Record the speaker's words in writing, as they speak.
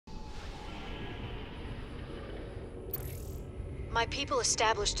My people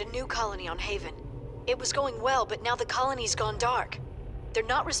established a new colony on Haven. It was going well, but now the colony's gone dark. They're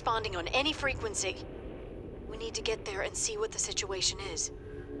not responding on any frequency. We need to get there and see what the situation is.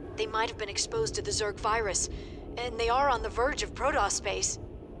 They might have been exposed to the Zerg virus, and they are on the verge of Protoss space.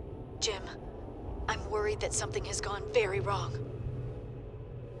 Jim, I'm worried that something has gone very wrong.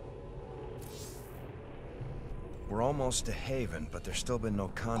 We're almost to Haven, but there's still been no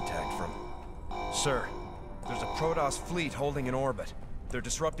contact from... Sir, there's a Protoss fleet holding in orbit. They're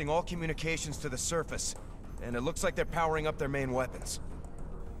disrupting all communications to the surface, and it looks like they're powering up their main weapons.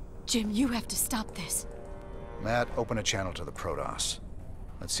 Jim, you have to stop this. Matt, open a channel to the Protoss.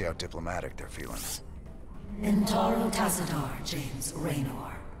 Let's see how diplomatic they're feeling. Intaro Tassadar, James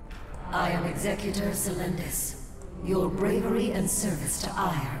Raynor. I am Executor Celendis. Your bravery and service to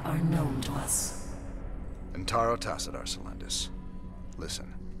Ire are known to us. Intaro Tassadar, Celendis.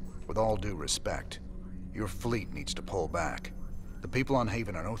 Listen, with all due respect, your fleet needs to pull back. The people on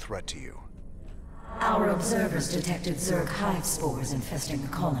Haven are no threat to you. Our observers detected Zerg hive spores infesting the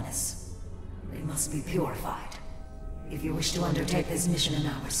colonists. They must be purified. If you wish to undertake this mission in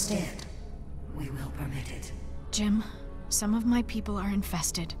our stead, we will permit it. Jim, some of my people are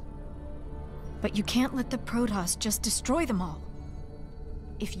infested. But you can't let the Protoss just destroy them all.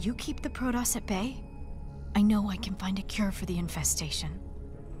 If you keep the Protoss at bay, I know I can find a cure for the infestation.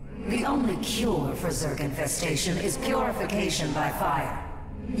 The only cure for Zerg infestation is purification by fire.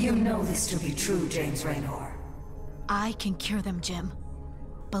 You know this to be true, James Raynor. I can cure them, Jim.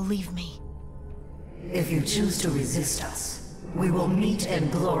 Believe me. If you choose to resist us, we will meet in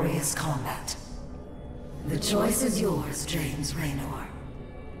glorious combat. The choice is yours, James Raynor.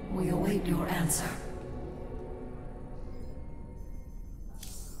 We await your answer.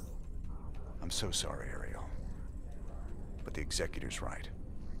 I'm so sorry, Ariel. But the Executor's right.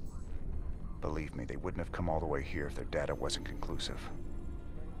 Believe me, they wouldn't have come all the way here if their data wasn't conclusive.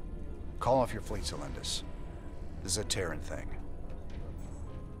 Call off your fleet, Celendis. This is a Terran thing.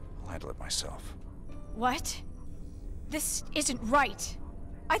 I'll handle it myself. What? This isn't right.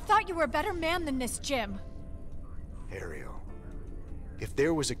 I thought you were a better man than this, Jim. Ariel, if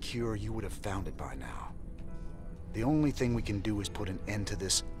there was a cure, you would have found it by now. The only thing we can do is put an end to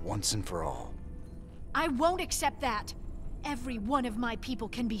this once and for all. I won't accept that. Every one of my people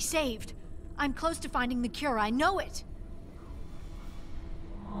can be saved. I'm close to finding the cure, I know it.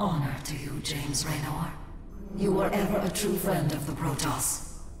 Honor to you, James Raynor. You were ever a true friend of the Protoss.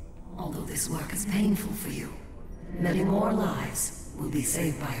 Although this work is painful for you, many more lives will be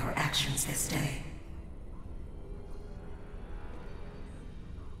saved by your actions this day.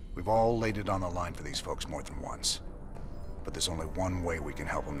 We've all laid it on the line for these folks more than once. But there's only one way we can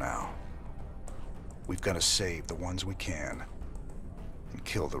help them now. We've got to save the ones we can, and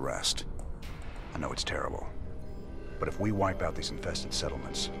kill the rest. I know it's terrible, but if we wipe out these infested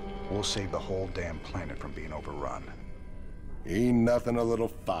settlements, we'll save the whole damn planet from being overrun. Ain't nothing a little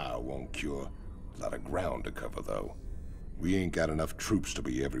fire won't cure. A lot of ground to cover, though. We ain't got enough troops to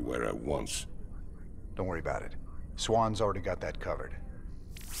be everywhere at once. Don't worry about it. Swan's already got that covered.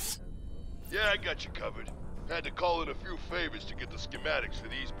 Yeah, I got you covered. Had to call in a few favors to get the schematics for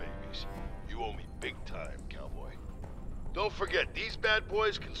these babies. You owe me big time, cowboy. Don't forget, these bad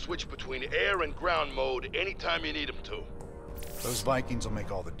boys can switch between air and ground mode anytime you need them to. Those Vikings will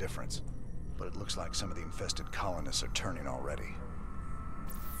make all the difference. But it looks like some of the infested colonists are turning already.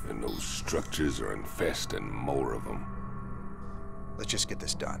 And those structures are infesting more of them. Let's just get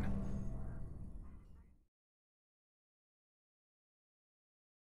this done.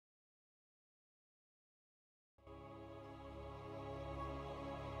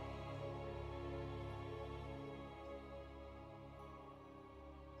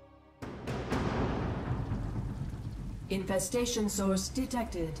 Infestation source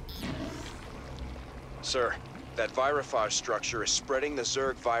detected. Sir, that virophage structure is spreading the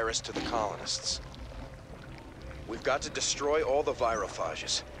Zerg virus to the colonists. We've got to destroy all the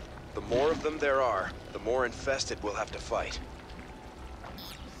virophages. The more of them there are, the more infested we'll have to fight.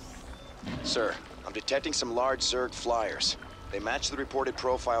 Sir, I'm detecting some large Zerg flyers. They match the reported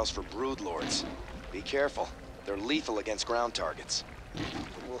profiles for broodlords. Be careful. They're lethal against ground targets.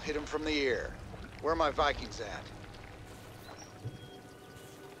 We'll hit them from the air. Where are my Vikings at?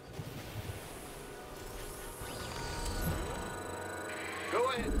 Go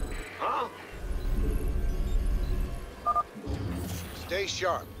ahead. Huh? Stay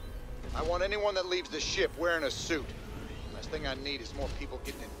sharp. I want anyone that leaves the ship wearing a suit. Last thing I need is more people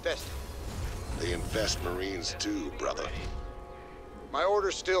getting infested. They infest Marines too, brother. My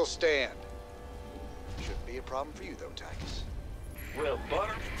orders still stand. Shouldn't be a problem for you though, Tychus. Well,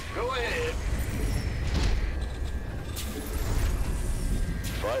 Butter, go ahead.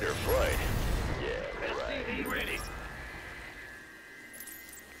 flight. Yeah, right. SCV ready.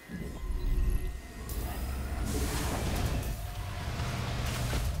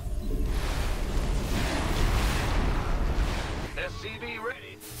 SCV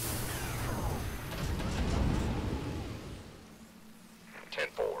ready.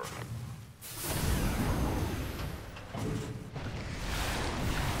 10-4.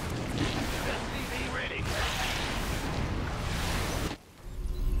 SCV ready.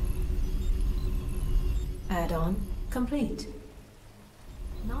 Add-on complete.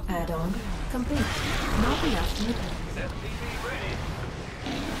 Not add-on complete. Not enough minerals. SCV ready.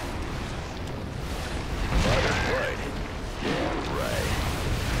 Fighter flight. Yeah, right.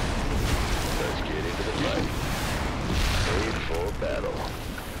 Let's get into the fight. Made for battle.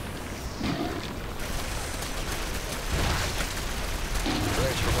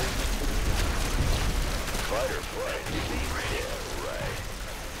 Transformation. Fighter flight. Yeah, right.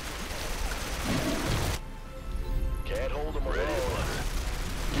 Can't hold them alone.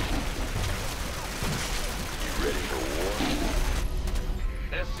 You ready for war?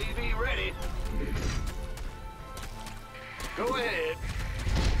 SCV ready. Go ahead.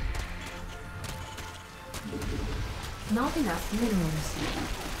 Not enough minerals.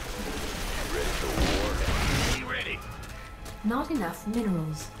 Ready for war? Be ready. Not enough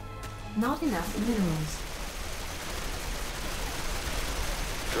minerals. Not enough minerals.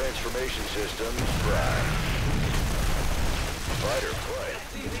 Transformation systems prime. Fighter flight.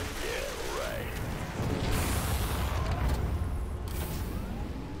 Yeah, right.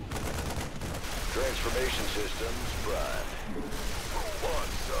 Transformation systems prime.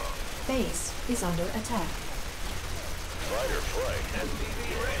 One song. Base is under attack. Fighter flight. SCV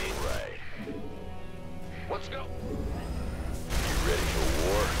ready. Right. Let's go. You ready for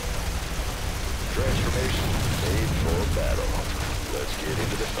war? Transformation made for battle. Let's get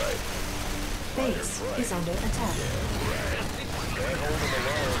into the fight. Base is under attack. Yeah, right. Can't hold them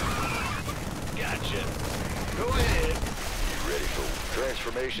alone. Gotcha. Go ahead. You ready for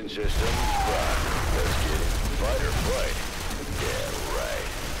transformation systems? Prime. Let's get it. Fighter flight. Yeah, right.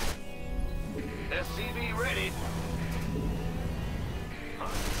 SCV ready.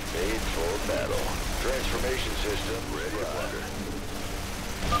 Made for battle. Transformation system ready to plunder.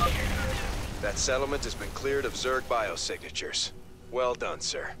 That settlement has been cleared of Zerg biosignatures. Well done,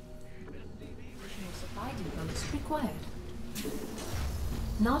 sir. Additional supply depots required.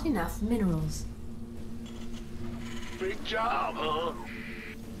 Not enough minerals. Big job, huh?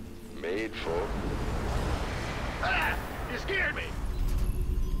 Made for... Ah! You scared me!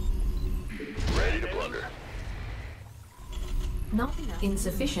 Ready to plunder. Not enough.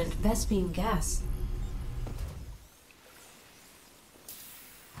 Insufficient Vespene gas.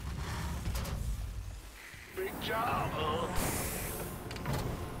 Big job, huh?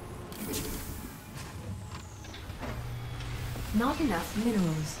 Not enough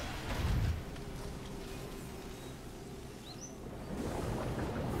minerals.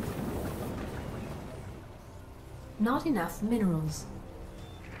 Not enough minerals.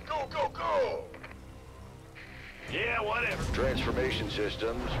 Go, go, go! Yeah, whatever. Transformation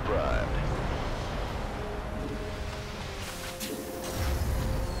systems primed.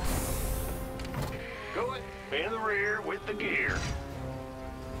 Go in the rear with the gear.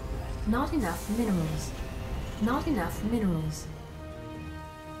 Not enough minerals. Not enough minerals.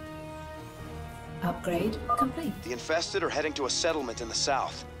 Upgrade complete. The infested are heading to a settlement in the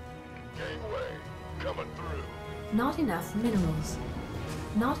south. Gangway, coming through. Not enough minerals.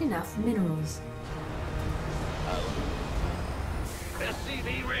 Not enough minerals.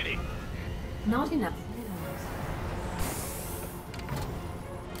 SCV ready. Not enough minerals.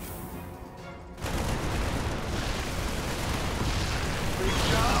 Big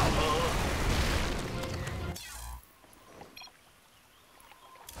job, huh?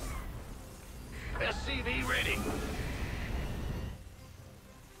 SCV ready.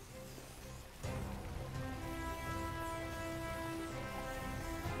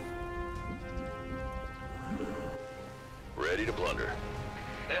 Ready to plunder.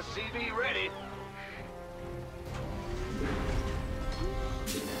 SCV ready.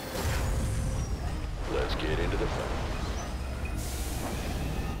 Let's get into the fight.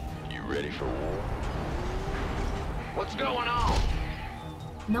 You ready for war? What's going on?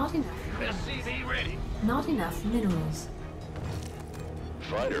 Not enough. SCV ready. Not enough minerals.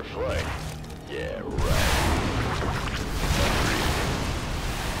 Fighter flight. Yeah, right.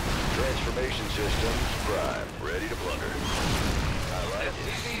 Transformation systems prime. Ready to plunder. I like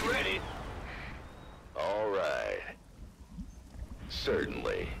SCV ready. All right.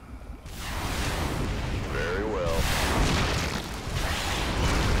 Certainly. Very well.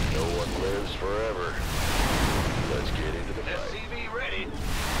 lives forever. Let's get into the fight. SCV ready.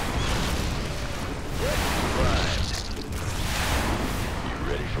 Weapons primed. You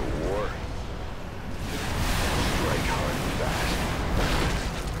ready for war? Strike hard and fast.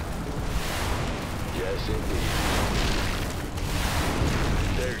 Yes, indeed.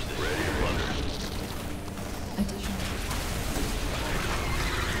 There's the ready to plunder. Addition.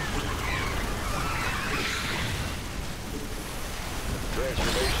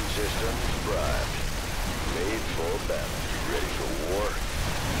 Transformation systems primed. Made for battle. Ready for war?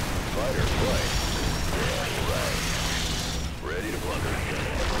 Fight or flight? Yeah, right. Ready to plunder.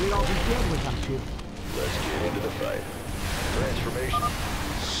 We'll all be dead without you. Let's get into the fight. Transformation.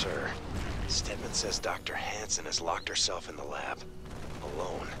 Sir, Stedman says Dr. Hansen has locked herself in the lab.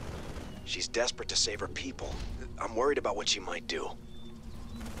 Alone. She's desperate to save her people. I'm worried about what she might do.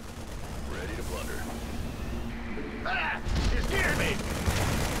 Ready to plunder. Ah! You scared me!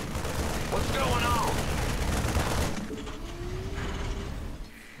 What's going on?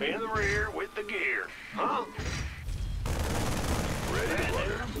 In the rear with the gear, huh? Ready to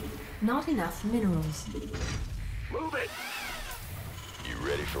plunder. Not enough minerals. Move it! You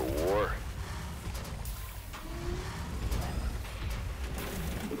ready for war?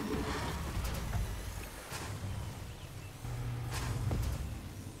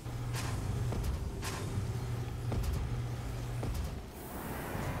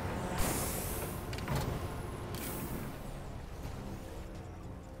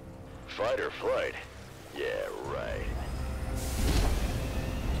 Fight or flight? Yeah, right.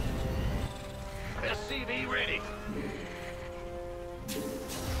 SCV ready.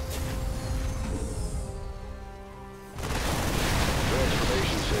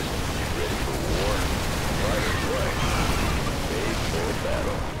 Transformation system. Ready for war? Fight or flight? Made for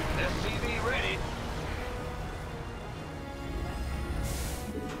battle. SCV ready.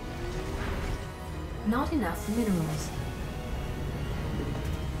 Not enough minerals.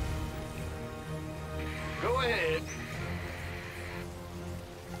 Go ahead.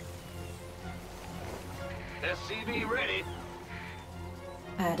 SCV ready.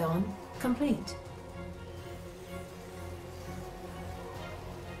 Add-on complete.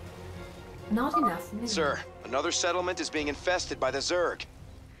 Not enough minerals. Sir, another settlement is being infested by the Zerg.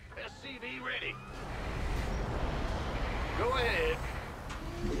 SCV ready. Go ahead.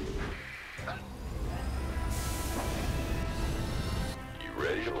 You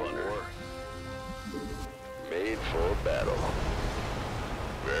ready to plunder? Made for battle.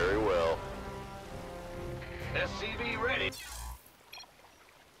 Very well. SCV ready.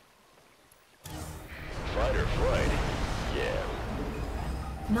 Fight or flight? Yeah.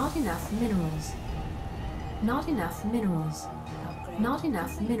 Not enough minerals. Not enough minerals. Not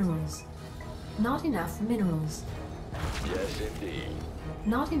enough minerals. Not enough minerals. Yes, indeed.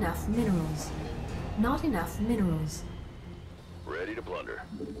 Not enough minerals. Not enough minerals. Ready to plunder.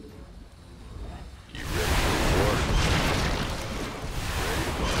 You ready for war? Ready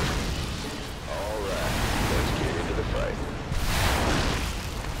to plunder. All right, let's get into the fight.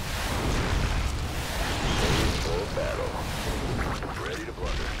 Ready for battle. Ready to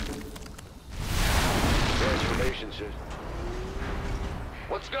plunder. Transformation system.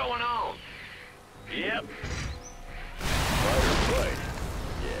 What's going on? Yep. Fight or flight?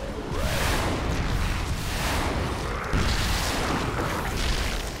 Yeah, right.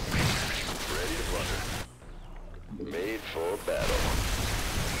 Ready to plunder. Made for battle.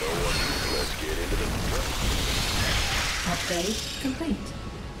 No one. Let's get into the Upgrade complete.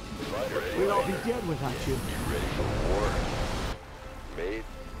 fighter. We'll all be dead without you. You ready for war? Made.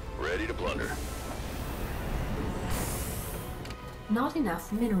 Ready to plunder. Not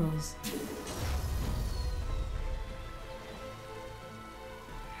enough minerals.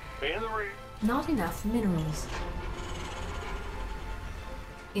 In the rear. Not enough minerals.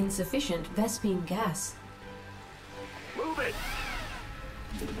 Insufficient Vespine gas. Move it.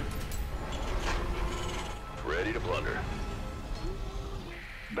 Ready to plunder.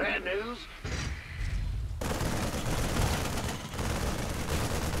 Bad news.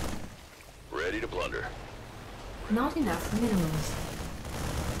 Ready to plunder. Not enough minerals.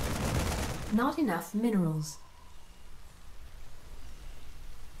 Not enough minerals.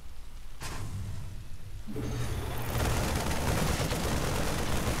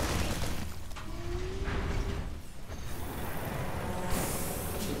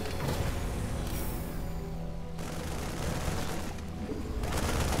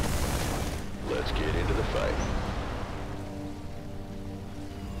 Let's get into the fight.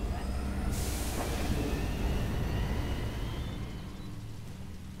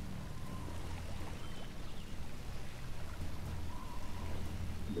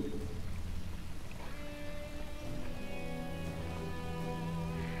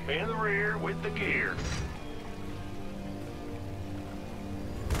 In the rear with the gear.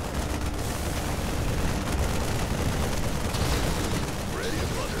 Ready to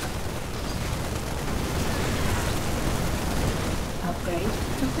plunder. Upgrade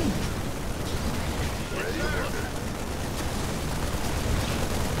complete. Ready to plunder.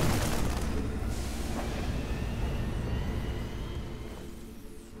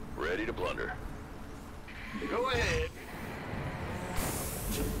 Ready to plunder. Go ahead.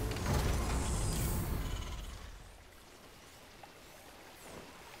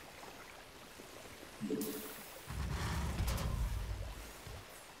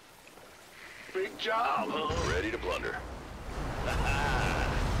 Big job, huh? Ready to plunder.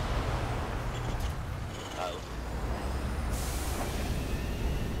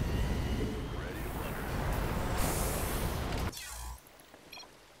 Ready to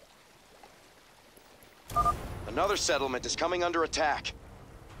plunder. Another settlement is coming under attack.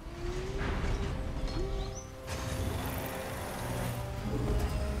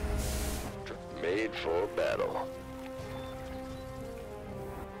 Made for battle.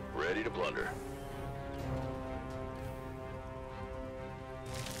 Ready to plunder.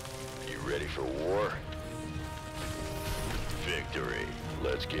 You ready for war? Victory.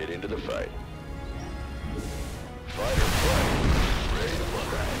 Let's get into the fight. Fighter flight. Ready to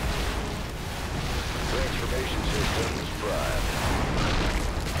plunder. Transformation systems prime.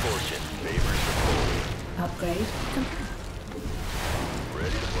 Fortune favors the bold. Upgrade complete.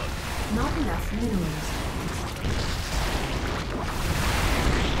 Ready to plunder. Not enough minerals.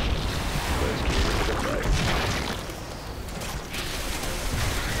 Let's get into the fight.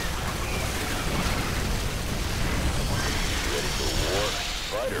 Ready for war?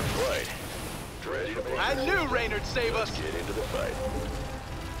 Fighter flight. Ready to I knew Raynard'd save us! Let's get into the fight.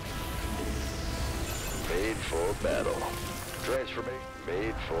 Made for battle. Transformation.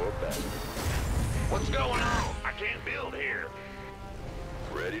 Made for battle. What's going on? I can't build here.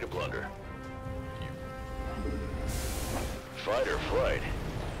 Ready to plunder. Fighter flight.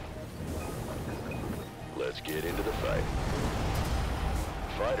 Let's get into the fight.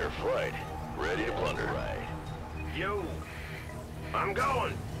 Fighter flight. Ready to plunder. Right. Yo, I'm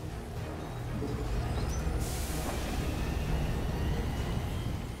going.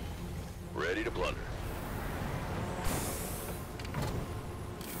 Ready to plunder.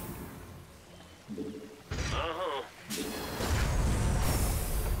 Uh-huh.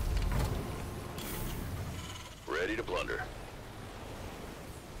 Ready to plunder.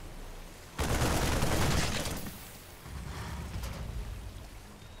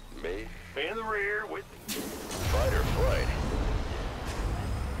 Made. In the rear with... Fighter flight.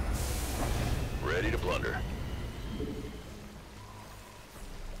 Ready to plunder.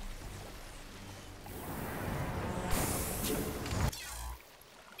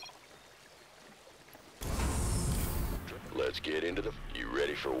 Let's get into the... You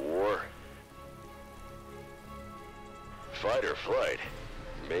ready for war? Fighter flight.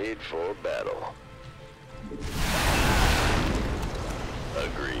 Made for battle.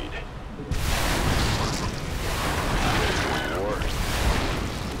 Agreed. Ready for war?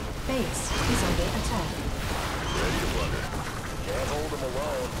 Base is under attack. Ready to plunder. Can't hold them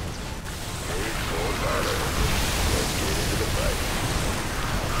alone. Made for battle. Let's get into the fight.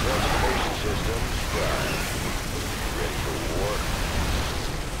 Transportation systems prime. Ready for war?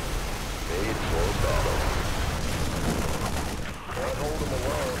 Made for battle. Can't hold them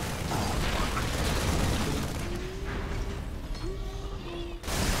alone.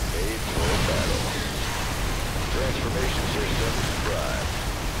 Made for battle. Transformation systems prime.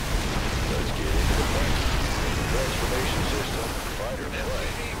 Let's get into the fight. Transformation system, fighter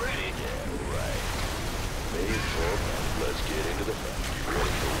flight. ready. Yeah, right. Made for. Let's get into the fight. You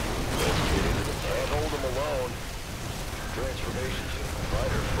ready for? Let's get into the fight. Can't hold them alone. Transformation system,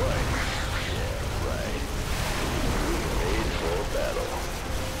 fighter flight. Yeah, right. Made for battle.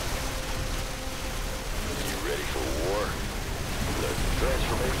 You ready for war? Let's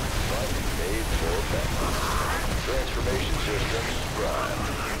transformation fight. Made for battle. Transformation systems prime.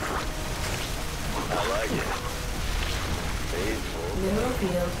 I like it. Made for Mineral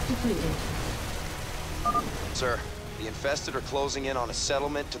field depleted. Sir, the infested are closing in on a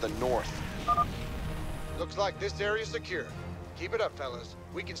settlement to the north. Looks like this area's secure. Keep it up, fellas.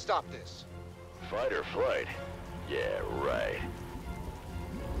 We can stop this. fighter flight. Yeah, right.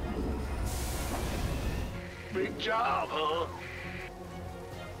 Big job, huh?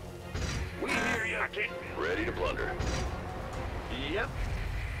 We hear you. I can't... Ready to plunder. Yep.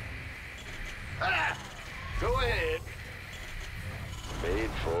 Ah! Go ahead. Made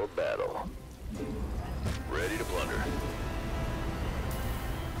for battle. Ready to plunder.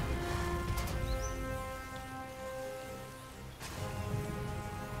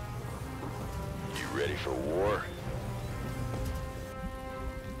 ready for war?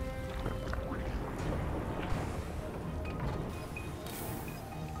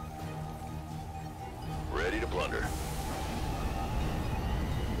 Ready to plunder.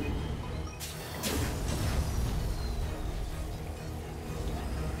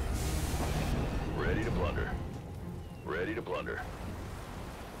 Ready to plunder. Ready to plunder.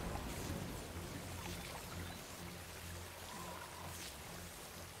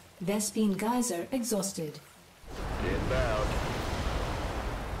 Vespine geyser exhausted. Inbound.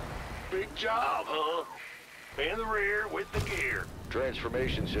 Big job, huh? In the rear with the gear.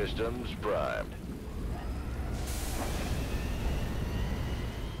 Transformation systems primed.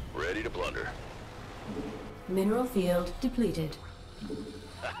 Ready to plunder. Mineral field depleted.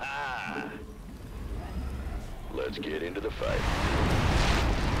 Ha-ha! Let's get into the fight.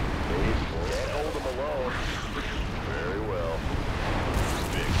 Can't hold them alone. Very well.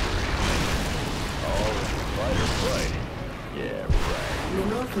 Victory. All in fight or flight. Yeah, right.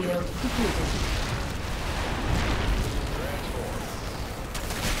 Mineral field depleted. Transform.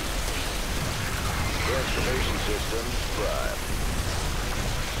 Transformation systems primed.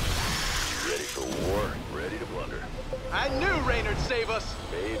 Ready for war. Ready to plunder. I knew Raynard'd save us!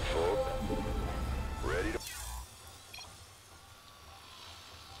 Made for. Ready to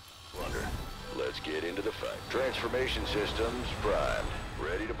plunder. Let's get into the fight. Transformation systems primed.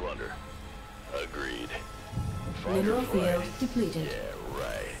 Ready to plunder. Agreed. Fight or Mineral flight. field depleted. Yeah,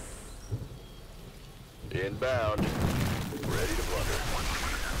 right. Inbound. Ready to plunder.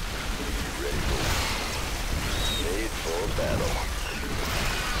 Ready for. Made for battle.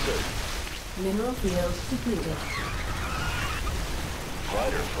 Certain. Mineral field depleted.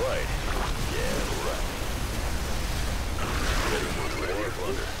 Fight or flight. Yeah, right. Ready to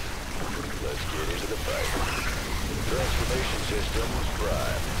plunder. Let's get into the fight. Transformation systems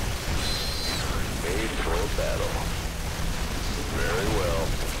prime. Made for battle. Very well.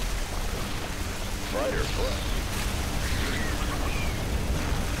 Fight or flight.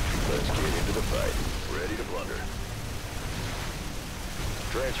 Let's get into the fight. Ready to plunder.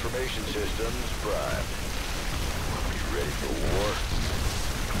 Transformation systems primed. Ready for war?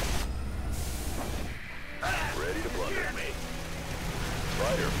 Ready to plunder.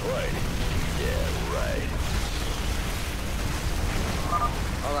 Fight or flight? Yeah, right.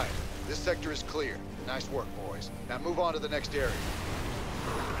 All right, this sector is clear. Nice work, boys. Now move on to the next area.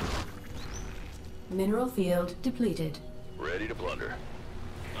 Mineral field depleted. Ready to plunder.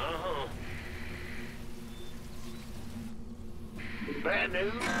 Uh-huh. Bad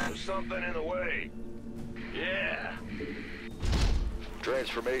news? There's something in the way. Yeah.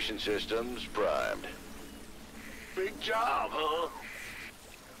 Transformation systems primed. Big job, huh?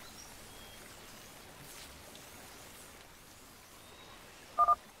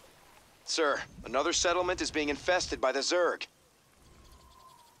 Sir, another settlement is being infested by the Zerg.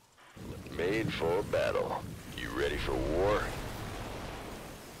 Made for battle. You ready for war?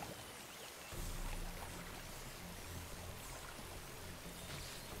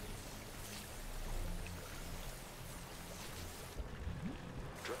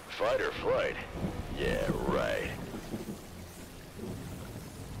 Fight or flight? Yeah, right.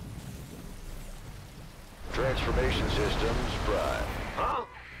 Transformation systems prime. Huh?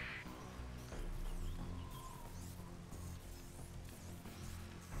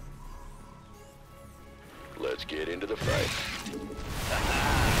 Let's get into the fight.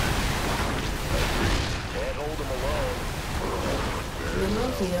 Can't hold them alone.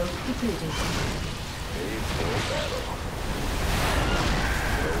 Mineral field depleted. Made for battle.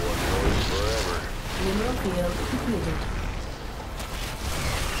 No one lives forever. Mineral field depleted.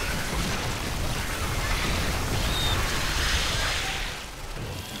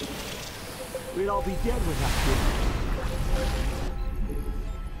 We'd all be dead without you.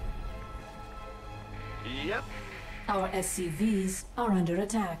 Yep. Our SCVs are under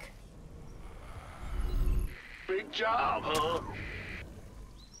attack. Big job, huh?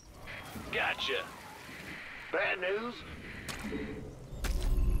 Gotcha. Bad news?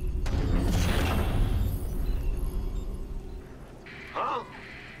 Huh?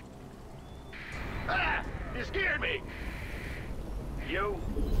 Ah! You scared me! Yo.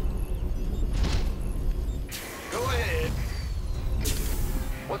 Go ahead.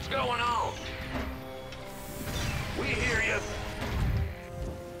 What's going on? We hear you.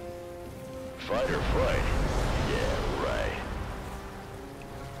 Fight or flight? Yeah, right.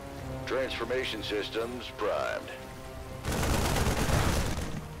 Transformation systems primed.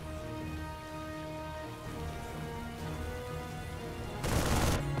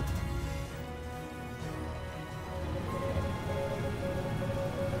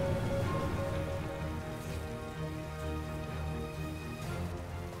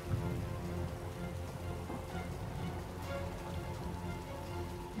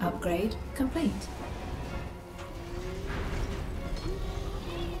 Upgrade complete.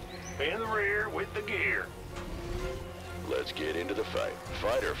 In the rear with the gear. Let's get into the fight.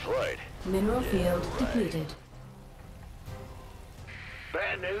 Fight or flight. Mineral field depleted.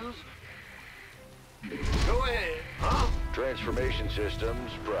 Bad news? Go ahead. Huh? Transformation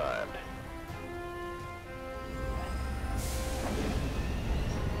systems primed.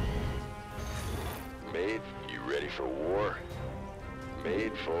 Made. You ready for war?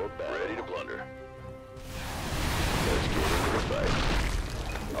 Made for battle. Ready to plunder. Let's get into the fight.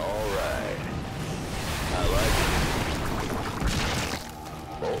 All right. I like it.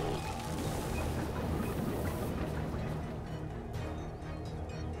 Bold.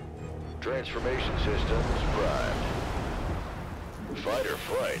 Transformation systems primed. Fight or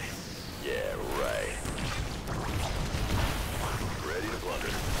flight? Yeah, right. Ready to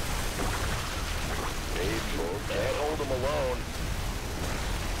plunder. Made for. Can't hold them alone.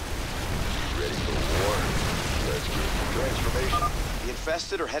 Ready for war? Let's get transformation. The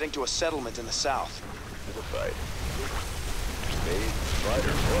infested are heading to a settlement in the south. To the fight. Made fight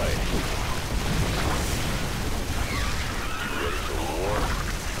or flight. Ready for war?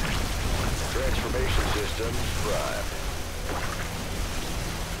 Transformation systems prime.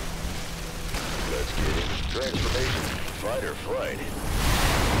 Let's get it. Transformation. Fight or flight.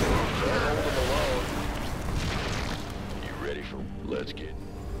 Can't hold them alone. You ready for... Let's get...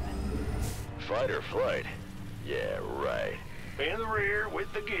 Fight or flight? Yeah, right. In the rear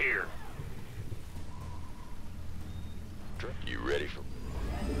with the gear. You ready for...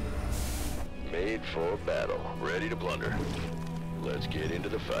 Made for battle. Ready to plunder. Let's get into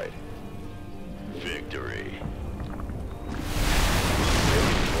the fight. Victory.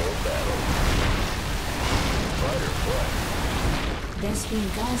 Ready for battle. Fight or flight? Vespene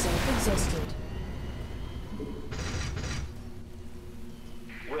geyser exhausted.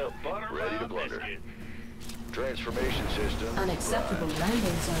 Well, butter Ready to plunder. biscuit. Transformation system. Unacceptable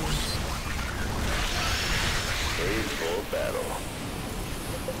landing zone. Made for battle.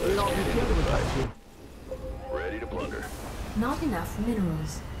 We'll Let's all be get into together the with fight. you. Ready to plunder. Not enough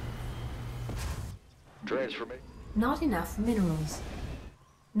minerals. Transformation. Not enough minerals.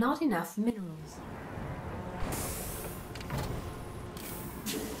 Not enough minerals.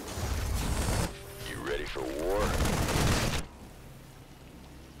 You ready for war?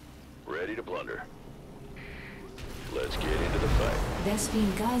 Ready to plunder. Let's get into the fight.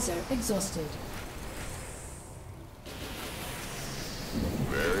 Vespene geyser exhausted.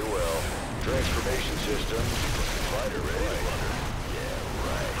 Very well. Transformation system. Fighter ready to plunder. Yeah,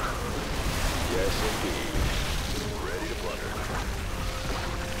 right. Yes, indeed. Ready to plunder.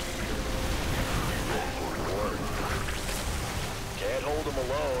 You ready for war? Can't hold them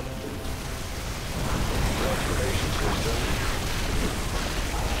alone. Transformation system.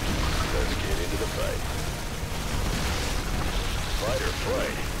 Let's get into the fight. Fight or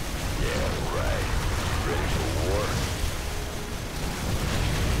flight? Yeah, right. Ready for war?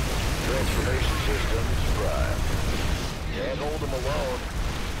 Transformation systems prime. Can't hold them alone.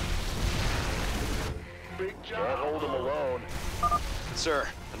 Big job. Can't hold them alone. Sir,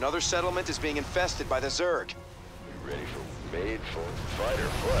 another settlement is being infested by the Zerg. Ready for made for fight or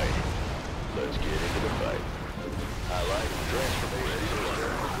flight? Let's get into the fight. I like transformation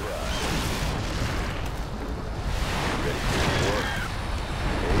systems prime. Ready for war?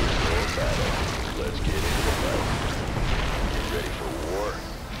 Made for battle. Let's get into the fight. You ready for war?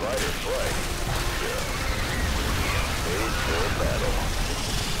 Fight or flight? Yeah. Made for battle.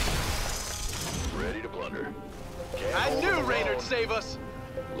 Ready to plunder. Can't I hold knew them Rayna'd alone. save us!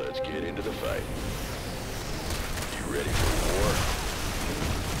 Let's get into the fight. You ready for war?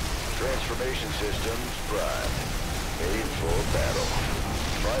 Transformation systems prime. Made for battle.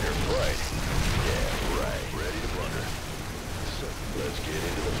 Fight or flight? Yeah, right. Ready to plunder. So, let's get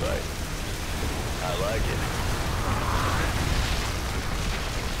into the fight. I like it.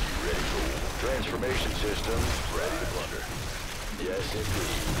 You ready for war? Transformation systems ready to plunder. Yes,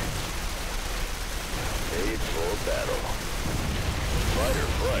 indeed. Made for battle. Fight or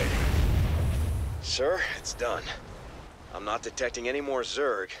flight? Sir, it's done. I'm not detecting any more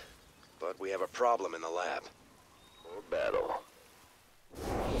Zerg, but we have a problem in the lab. For battle.